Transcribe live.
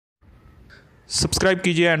Subscribe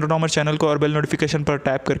कीजिए एंड्रोनोमर channel को और बेल नोटिफिकेशन पर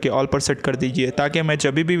टैप करके ऑल पर सेट कर दीजिए ताकि मैं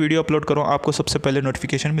जब भी वीडियो अपलोड करूं आपको सबसे पहले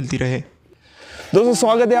नोटिफिकेशन मिलती रहे। दोस्तों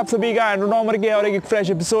स्वागत है आप सभी का एंड्रोनोमर के और एक फ्रेश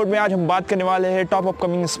एपिसोड में। आज हम बात करने वाले हैं top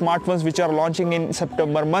upcoming smartphones which are launching in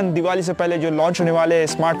September month. Diwali से पहले जो लॉन्च होने वाले हैं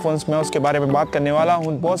स्मार्टफोन्स में उसके बारे में बात करने वाला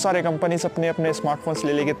हूँ। बहुत सारे कंपनीज अपने अपने स्मार्टफोन्स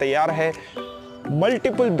लेके तैयार है।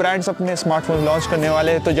 मल्टीपल ब्रांड्स अपने स्मार्टफोन लॉन्च करने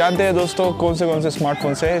वाले हैं। तो जानते हैं दोस्तों कौन से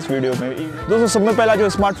स्मार्टफोन्स है इस वीडियो में। दोस्तों सब में पहला जो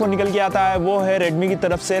स्मार्टफोन निकल के आता है वो है रेडमी की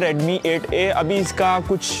तरफ से रेडमी 8A। अभी इसका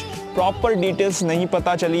कुछ प्रॉपर डिटेल्स नहीं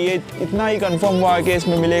पता चली है, इतना ही कंफर्म हुआ कि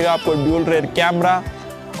इसमें मिलेगा आपको ड्यूल रेयर कैमरा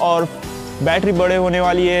और बैटरी बड़े होने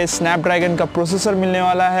वाली है। स्नैपड्रैगन का प्रोसेसर मिलने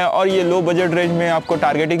वाला है और ये लो बजट रेंज में आपको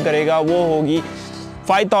टारगेटिंग करेगा। वो होगी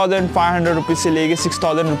 5500 रुपीज़ से लेके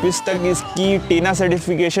 6000 रुपीज़ तक। इसकी टीना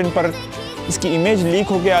सर्टिफिकेशन पर इसकी इमेज लीक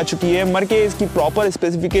होके आ चुकी है, मगर के इसकी प्रॉपर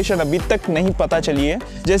स्पेसिफिकेशन अभी तक नहीं पता चली है।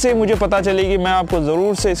 जैसे ही मुझे पता चलेगी मैं आपको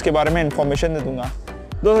ज़रूर से इसके बारे में इंफॉर्मेशन दे दूंगा।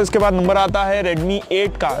 दोस्तों इसके बाद नंबर आता है रेडमी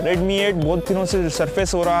 8 का। रेडमी 8 बहुत दिनों से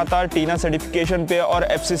सरफेस हो रहा था टीना सर्टिफिकेशन पे और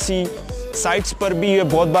FCC साइट्स पर भी ये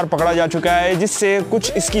बहुत बार पकड़ा जा चुका है, जिससे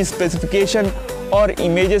कुछ इसकी स्पेसिफिकेशन और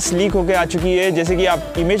इमेजेस लीक होकर आ चुकी है। जैसे कि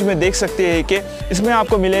आप इमेज में देख सकते हैं कि इसमें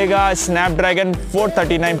आपको मिलेगा Snapdragon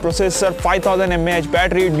 439 processor, 5000 mAh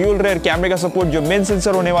battery, dual rare कैमरे का सपोर्ट। जो मेन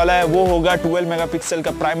सेंसर होने वाला है वो होगा 12 मेगापिक्सल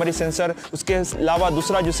का प्राइमरी सेंसर। उसके अलावा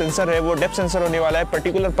दूसरा जो सेंसर है वो डेप्थ सेंसर होने वाला है।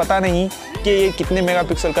 पर्टिकुलर पता नहीं कि ये कितने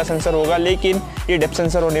मेगापिक्सल का सेंसर होगा, लेकिन ये डेप्थ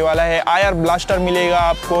सेंसर होने वाला है। IR ब्लास्टर मिलेगा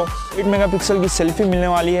आपको, 8 मेगापिक्सल की सेल्फी मिलने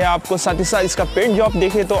वाली है आपको। साथ ही साथ इसका पेंट जॉब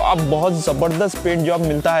देखें तो आप बहुत ज़बरदस्त पेंट जॉब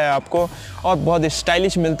मिलता है आपको और बहुत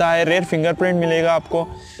स्टाइलिश मिलता है। रेयर फिंगरप्रिंट मिलेगा आपको।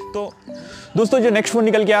 तो दोस्तों जो नेक्स्ट फ़ोन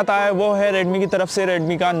निकल के आता है वो है रेडमी की तरफ से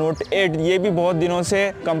रेडमी का नोट 8। ये भी बहुत दिनों से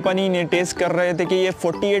कंपनी ने टेस्ट कर रहे थे कि ये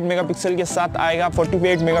 48 मेगापिक्सल के साथ आएगा।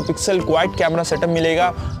 48 मेगापिक्सल क्वाड कैमरा सेटअप मिलेगा।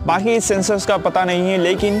 बाकी सेंसर्स का पता नहीं है,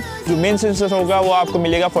 लेकिन जो मेन सेंसर होगा वो आपको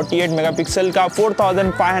मिलेगा 48 मेगापिक्सल का।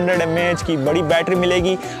 4500 mAh की बड़ी बैटरी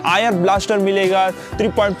मिलेगी। IR ब्लास्टर मिलेगा,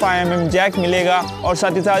 3.5 mm जैक मिलेगा और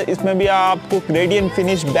साथ ही साथ इसमें भी आपको रेडियंट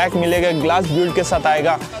फिनिश बैक मिलेगा, ग्लास बिल्ड के साथ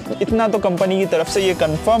आएगा। इतना तो कंपनी की तरफ से ये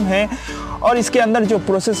कंफर्म है। और इसके अंदर जो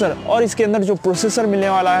प्रोसेसर मिलने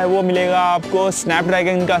वाला है वो मिलेगा आपको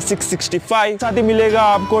स्नैपड्रैगन का 665। साथ ही मिलेगा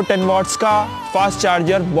आपको 10 वाट्स का फास्ट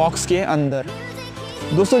चार्जर बॉक्स के अंदर।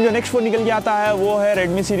 दोस्तों जो नेक्स्ट फ़ोन निकल के आता है वो है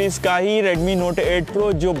रेडमी सीरीज़ का ही रेडमी नोट 8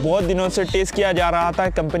 प्रो, जो बहुत दिनों से टेस्ट किया जा रहा था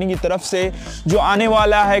कंपनी की तरफ से। जो आने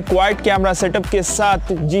वाला है क्वाड कैमरा सेटअप के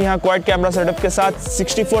साथ। जी हाँ, क्वाड कैमरा सेटअप के साथ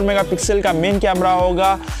 64 मेगापिक्सल का मेन कैमरा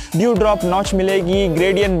होगा। ड्यू ड्रॉप नॉच मिलेगी,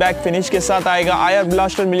 ग्रेडियंट बैक फिनिश के साथ आएगा। IR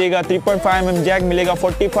ब्लास्टर मिलेगा, 3.5 mm जैक मिलेगा,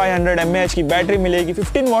 4500 mAh की बैटरी मिलेगी,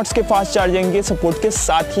 15 वाट्स के फास्ट चार्जिंग के सपोर्ट के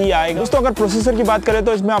साथ ही आएगा। दोस्तों अगर प्रोसेसर की बात करें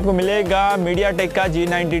तो इसमें आपको मिलेगा मीडियाटेक का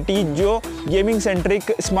G90T, जो गेमिंग सेंट्रिक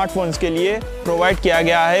स्मार्टफोन्स के लिए प्रोवाइड किया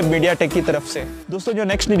गया है मीडियाटेक की तरफ से। दोस्तों जो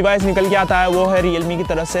नेक्स्ट डिवाइस निकल के आता है वो है Realme की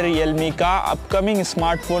तरफ से रियलमी का upcoming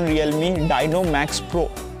smartphone Realme Dino Max Pro।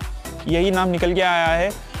 यही नाम निकल के आया है।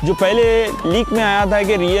 जो पहले लीक में आया था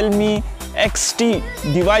कि Realme XT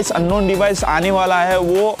device, unknown device आने वाला है,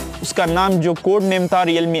 वो उसका नाम जो कोड नेम था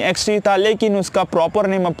Realme XT था, लेकिन उसका प्रॉपर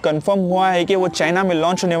नेम अब कंफर्म हुआ है कि वो चाइना में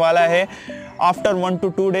लॉन्च होने वाला है आफ्टर 1 to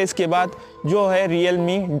 2 डेज़ के बाद, जो है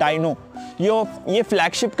Realme Dino। ये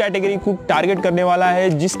फ्लैगशिप कैटेगरी को टारगेट करने वाला है,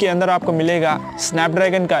 जिसके अंदर आपको मिलेगा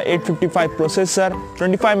स्नैपड्रैगन का 855 प्रोसेसर,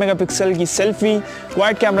 25 मेगापिक्सल की सेल्फी,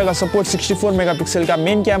 क्वाड कैमरा का सपोर्ट, 64 मेगापिक्सल का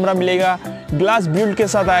मेन कैमरा मिलेगा, ग्लास बिल्ड के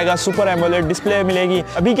साथ आएगा, सुपर एमोलेड डिस्प्ले मिलेगी।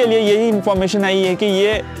 अभी के लिए यही इन्फॉर्मेशन आई है कि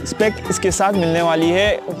ये स्पेक इसके साथ मिलने वाली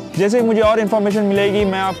है। जैसे ही मुझे और इन्फॉर्मेशन मिलेगी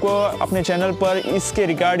मैं आपको अपने चैनल पर इसके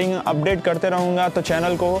रिगार्डिंग अपडेट करते रहूँगा, तो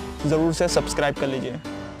चैनल को ज़रूर से सब्सक्राइब कर लीजिए।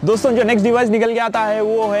 दोस्तों जो नेक्स्ट डिवाइस निकल के आता है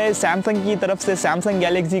वो है सैमसंग की तरफ से सैमसंग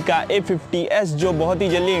गैलेक्सी का A50s, जो बहुत ही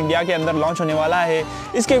जल्दी इंडिया के अंदर लॉन्च होने वाला है।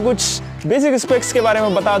 इसके कुछ बेसिक स्पेक्स के बारे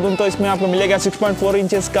में बता दूं तो इसमें आपको मिलेगा 6.4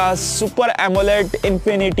 इंचेस का super AMOLED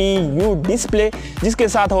infinity U display, जिसके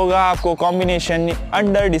साथ होगा आपको combination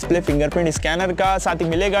under display fingerprint scanner का। साथ ही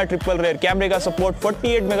मिलेगा ट्रिपल रेयर कैमरे का सपोर्ट,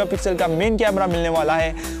 48 मेगापिक्सल का मेन कैमरा मिलने वाला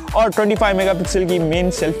है और 25 मेगापिक्सल की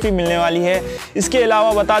मेन सेल्फी मिलने वाली है। इसके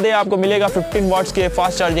अलावा बता दें आपको मिलेगा 15 वाट्स के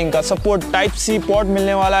फास्ट चार्जिंग का सपोर्ट, Type-C पोर्ट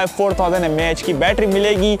मिलने वाला है, 4000 mAh की बैटरी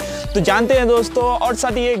मिलेगी। तो जानते हैं दोस्तों, और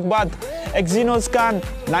साथ ही एक बात, Exynos का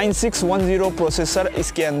 9610 प्रोसेसर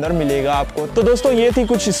इसके अंदर मिलेगा आपको। तो दोस्तों ये थी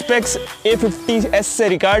कुछ स्पेक्स A50s से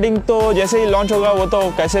रिगार्डिंग। तो जैसे ही लॉन्च होगा वो तो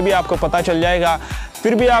कैसे भी आपको पता चल जाएगा।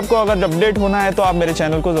 फिर भी आपको अगर अपडेट होना है तो आप मेरे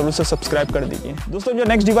चैनल को ज़रूर से सब्सक्राइब कर दीजिए। दोस्तों जो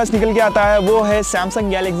नेक्स्ट डिवाइस निकल के आता है वो है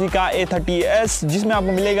सैमसंग गैलेक्सी का A30s, जिसमें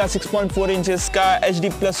आपको मिलेगा 6.4 इंचेस का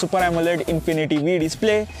HD+ super AMOLED infinity V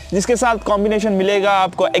display, जिसके साथ कॉम्बिनेशन मिलेगा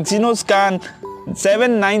आपको Exynos का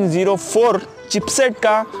 7904 चिपसेट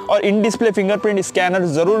का और इन डिस्प्ले फिंगरप्रिंट स्कैनर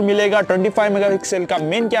ज़रूर मिलेगा। 25 मेगापिक्सल का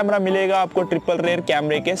मेन कैमरा मिलेगा आपको ट्रिपल रेयर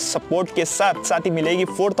कैमरे के सपोर्ट के साथ ही मिलेगी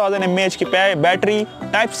 4000 mAh की बैटरी,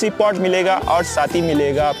 टाइप सी पोर्ट मिलेगा और साथ ही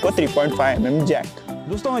मिलेगा आपको 3.5 mm जैक।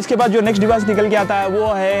 दोस्तों इसके बाद जो नेक्स्ट डिवाइस निकल के आता है वो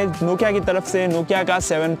है नोकिया की तरफ से नोकिया का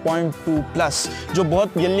 7.2 प्लस, जो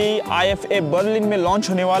बहुत जल्दी IFA बर्लिन में लॉन्च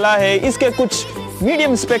होने वाला है। इसके कुछ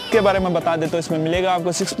मीडियम स्पेक के बारे में बता दे तो इसमें मिलेगा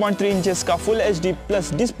आपको 6.3 इंचेस का फुल HD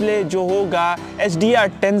प्लस डिस्प्ले जो होगा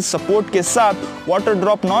HDR10 सपोर्ट के साथ। वाटर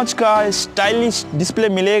ड्रॉप नॉच का स्टाइलिश डिस्प्ले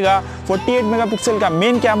मिलेगा। 48 मेगापिक्सल का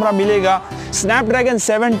मेन कैमरा मिलेगा। स्नैपड्रैगन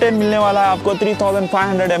 710 मिलने वाला है आपको।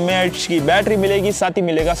 3500 mAh की बैटरी मिलेगी। साथ ही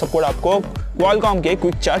मिलेगा सपोर्ट आपको क्वालकॉम के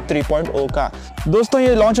क्विक चार्ज 3.0 का। दोस्तों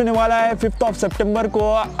ये लॉन्च होने वाला है 5 सितंबर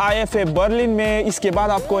को IFA बर्लिन में। इसके बाद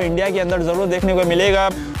आपको इंडिया के अंदर ज़रूर देखने को मिलेगा।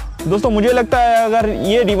 दोस्तों मुझे लगता है अगर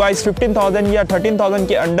ये डिवाइस 15,000 या 13,000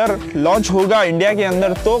 के अंडर लॉन्च होगा इंडिया के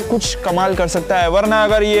अंदर तो कुछ कमाल कर सकता है, वरना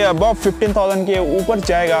अगर ये अबव 15,000 के ऊपर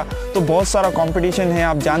जाएगा तो बहुत सारा कंपटीशन है।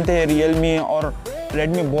 आप जानते हैं Realme और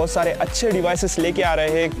Redmi बहुत सारे अच्छे डिवाइसेस लेके आ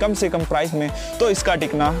रहे हैं कम से कम प्राइस में, तो इसका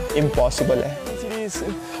टिकना इम्पॉसिबल है।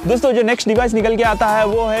 दोस्तों जो नेक्स्ट डिवाइस निकल के आता है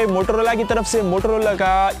वो है मोटोरोला की तरफ से मोटोरोला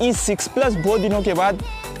का E6 प्लस। बहुत दिनों के बाद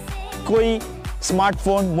कोई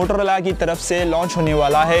स्मार्टफोन मोटोरोला की तरफ से लॉन्च होने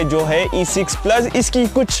वाला है जो है E6 प्लस। इसकी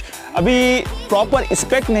कुछ अभी प्रॉपर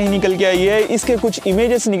स्पेक नहीं निकल के आई है, इसके कुछ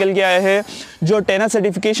इमेजेस निकल के आए हैं जो 10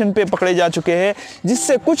 सर्टिफिकेशन पे पकड़े जा चुके हैं,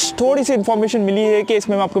 जिससे कुछ थोड़ी सी इन्फॉर्मेशन मिली है कि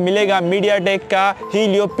इसमें आपको मिलेगा मीडियाटेक का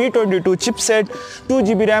Helio P22 chipset,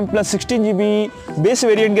 2GB RAM plus 16GB base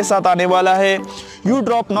variant के साथ आने वाला है। यू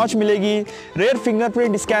ड्रॉप नॉच मिलेगी। Rare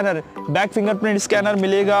fingerprint scanner, back fingerprint scanner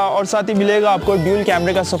मिलेगा और साथ ही मिलेगा आपको ड्यूल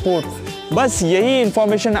कैमरे का सपोर्ट। बस यही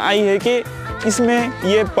इन्फॉर्मेशन आई है कि इसमें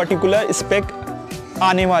ये पर्टिकुलर स्पेक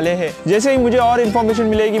आने वाले हैं। जैसे ही मुझे और इन्फॉर्मेशन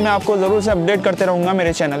मिलेगी मैं आपको ज़रूर से अपडेट करते रहूँगा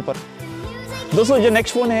मेरे चैनल पर। दोस्तों जो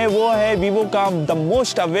नेक्स्ट फ़ोन है वो है वीवो का the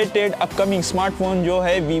most awaited upcoming smartphone जो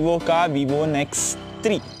है वीवो का वीवो नेक्स्ट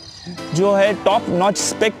 3, जो है टॉप नॉच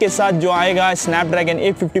स्पेक के साथ जो आएगा स्नैपड्रैगन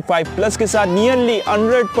 855 प्लस के साथ। नियरली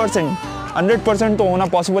 100% तो होना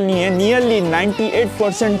पॉसिबल नहीं है, नियरली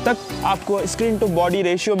 98% तक आपको स्क्रीन टू बॉडी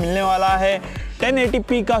रेशियो मिलने वाला है।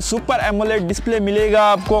 1080p का सुपर एमोलेड डिस्प्ले मिलेगा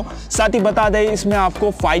आपको। साथ ही बता दें इसमें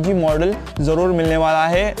आपको 5G मॉडल ज़रूर मिलने वाला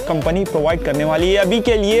है, कंपनी प्रोवाइड करने वाली है। अभी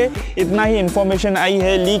के लिए इतना ही इन्फॉर्मेशन आई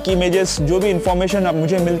है, लीक इमेजेस जो भी इन्फॉर्मेशन अब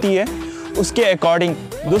मुझे मिलती है उसके अकॉर्डिंग।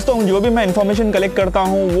 दोस्तों जो भी मैं इन्फॉर्मेशन कलेक्ट करता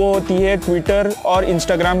हूँ वो होती है ट्विटर और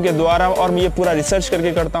इंस्टाग्राम के द्वारा, और मैं ये पूरा रिसर्च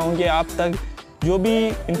करके करता हूँ कि आप तक जो भी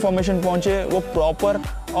इन्फॉर्मेशन पहुँचे वो प्रॉपर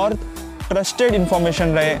और ट्रस्टेड इन्फॉर्मेशन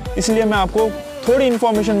रहे। इसलिए मैं आपको थोड़ी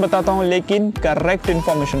इन्फॉर्मेशन बताता हूँ लेकिन करेक्ट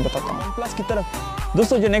इन्फॉर्मेशन बताता हूँ। OnePlus की तरफ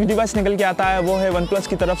दोस्तों जो नेक्स्ट डिवाइस निकल के आता है वो है OnePlus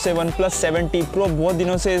की तरफ से OnePlus 7T Pro। बहुत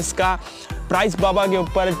दिनों से इसका प्राइस बाबा के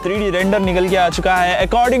ऊपर 3D रेंडर निकल के आ चुका है।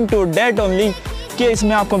 अकॉर्डिंग टू डेट ओनली कि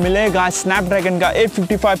इसमें आपको मिलेगा स्नैपड्रैगन का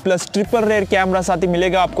 855 प्लस ट्रिपल रेयर कैमरा, साथ ही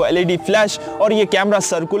मिलेगा आपको LED फ्लैश और ये कैमरा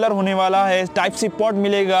सर्कुलर होने वाला है। टाइप सी पोर्ट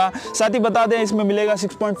मिलेगा। साथ ही बता दें इसमें मिलेगा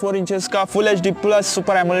 6.4 इंचेस का full HD plus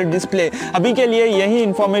super AMOLED display. अभी के लिए यही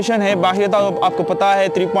इन्फॉर्मेशन है, बाकी तो आपको पता है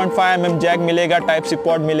 3.5 mm जैक मिलेगा, टाइप सी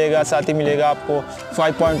पोर्ट मिलेगा, साथ ही मिलेगा आपको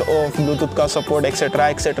 5.0 ब्लूटूथ का सपोर्ट एक्सेट्रा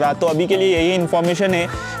एक्सेट्रा। तो अभी के लिए यही इन्फॉर्मेशन है,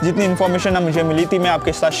 जितनी इन्फॉर्मेशन मुझे मिली थी मैं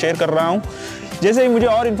आपके साथ शेयर कर रहा हूँ। जैसे ही मुझे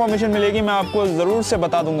और इन्फॉर्मेशन मिलेगी मैं आपको ज़रूर से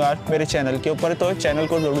बता दूंगा मेरे चैनल के ऊपर, तो चैनल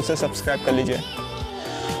को ज़रूर से सब्सक्राइब कर लीजिए।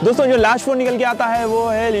 दोस्तों जो लास्ट फ़ोन निकल के आता है वो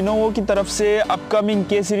है Lenovo की तरफ से अपकमिंग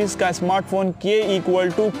K सीरीज़ का स्मार्टफोन K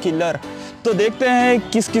 = किलर। तो देखते हैं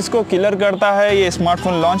किस किस को किलर करता है ये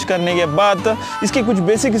स्मार्टफोन लॉन्च करने के बाद। इसके कुछ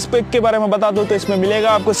बेसिक स्पेक के बारे में बता दूं तो इसमें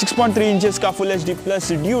मिलेगा आपको 6.3 इंचेस का full HD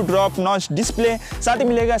plus dew drop notch display, साथ ही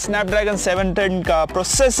मिलेगा स्नैपड्रैगन 710 का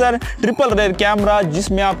प्रोसेसर, ट्रिपल रेयर कैमरा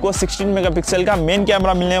जिसमें आपको 16 मेगापिक्सल का मेन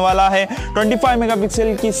कैमरा मिलने वाला है, 25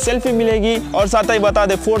 मेगापिक्सल की सेल्फी मिलेगी और साथ ही बता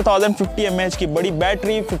दें 4050 mAh की बड़ी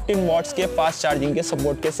बैटरी, 15 वॉट्स के फास्ट चार्जिंग के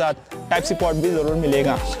सपोर्ट के साथ टाइप सी पोर्ट भी ज़रूर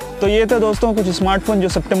मिलेगा। तो ये थे दोस्तों कुछ स्मार्टफोन जो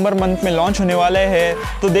सितंबर मंथ में लॉन्च होने वाले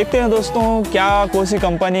हैं। तो देखते हैं दोस्तों क्या कौन सी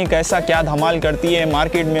कंपनी कैसा क्या धमाल करती है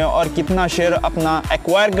मार्केट में और कितना शेयर अपना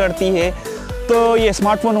एक्वायर करती है। तो ये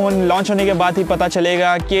स्मार्टफोन लॉन्च होने के बाद ही पता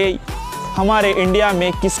चलेगा कि हमारे इंडिया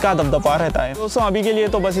में किसका दबदबा रहता है। दोस्तों अभी के लिए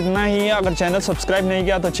तो बस इतना ही है। अगर चैनल सब्सक्राइब नहीं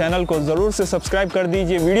किया तो चैनल को ज़रूर से सब्सक्राइब कर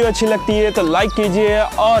दीजिए। वीडियो अच्छी लगती है तो लाइक कीजिए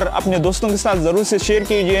और अपने दोस्तों के साथ ज़रूर से शेयर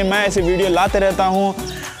कीजिए। मैं ऐसे वीडियो लाते रहता हूँ।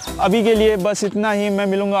 अभी के लिए बस इतना ही। मैं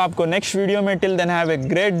मिलूँगा आपको नेक्स्ट वीडियो में। Till then have a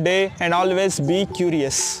great day and always be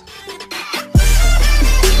curious.